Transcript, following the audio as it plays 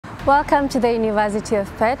Welcome to the University of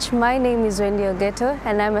Pécs. My name is Wendy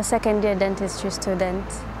and I'm a second-year dentistry student.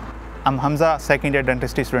 I'm Hamza, second-year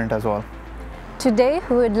dentistry student as well. Today,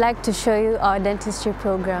 we would like to show you our dentistry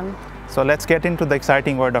program. So let's get into the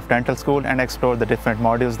exciting world of dental school and explore the different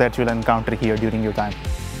modules that you'll encounter here during your time.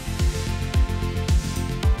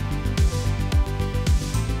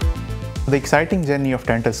 The exciting journey of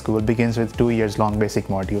dental school begins with 2 years long basic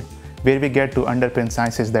module, where we get to underpin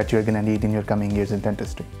sciences that you're going to need in your coming years in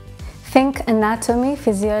dentistry. Think anatomy,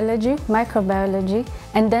 physiology, microbiology,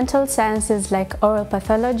 and dental sciences like oral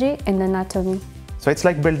pathology and anatomy. So it's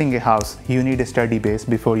like building a house. You need a sturdy base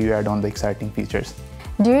before you add on the exciting features.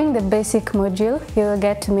 During the basic module, you will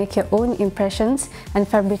get to make your own impressions and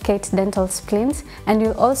fabricate dental splints, and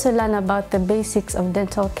you'll also learn about the basics of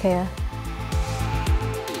dental care.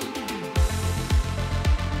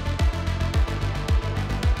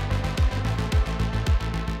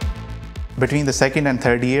 Between the second and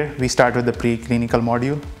third year, we start with the pre-clinical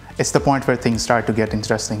module. It's the point where things start to get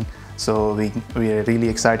interesting. So we are really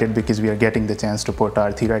excited because we are getting the chance to put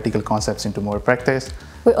our theoretical concepts into more practice.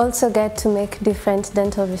 We also get to make different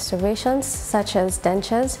dental restorations, such as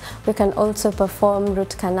dentures. We can also perform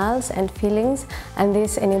root canals and fillings, and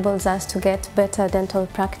this enables us to get better dental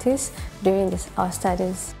practice during our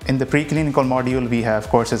studies. In the preclinical module, we have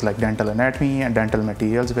courses like dental anatomy and dental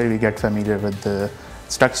materials, where we get familiar with the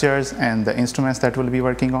structures and the instruments that we'll be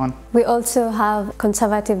working on. We also have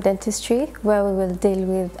conservative dentistry, where we will deal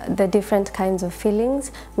with the different kinds of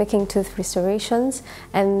fillings, making tooth restorations,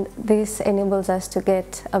 and this enables us to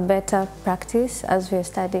get a better practice as we are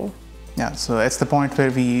studying. Yeah, so it's the point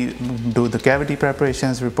where we do the cavity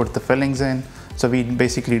preparations, we put the fillings in, so we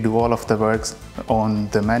basically do all of the works on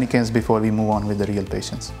the mannequins before we move on with the real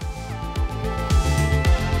patients.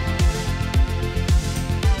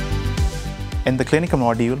 In the clinical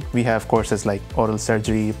module, we have courses like oral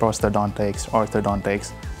surgery, prosthodontics,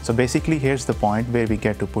 orthodontics. So basically, here's the point where we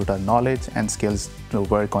get to put our knowledge and skills to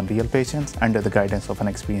work on real patients under the guidance of an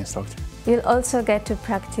experienced doctor. You'll also get to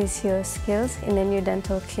practice your skills in a new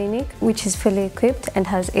dental clinic, which is fully equipped and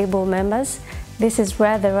has able members. This is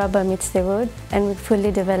where the rubber meets the road and will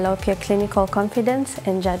fully develop your clinical confidence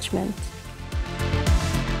and judgment.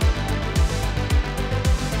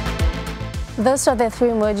 Those are the 3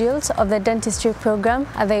 modules of the dentistry program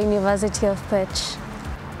at the University of Pécs.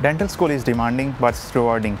 Dental school is demanding, but it's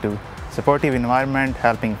rewarding too. Supportive environment,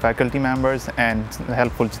 helping faculty members, and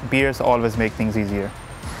helpful peers always make things easier.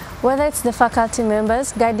 Whether it's the faculty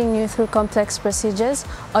members guiding you through complex procedures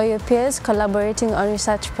or your peers collaborating on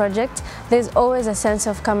research projects, there's always a sense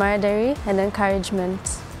of camaraderie and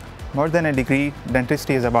encouragement. More than a degree,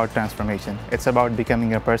 dentistry is about transformation. It's about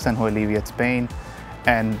becoming a person who alleviates pain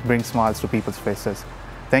and brings smiles to people's faces.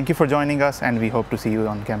 Thank you for joining us, and we hope to see you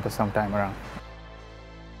on campus sometime around.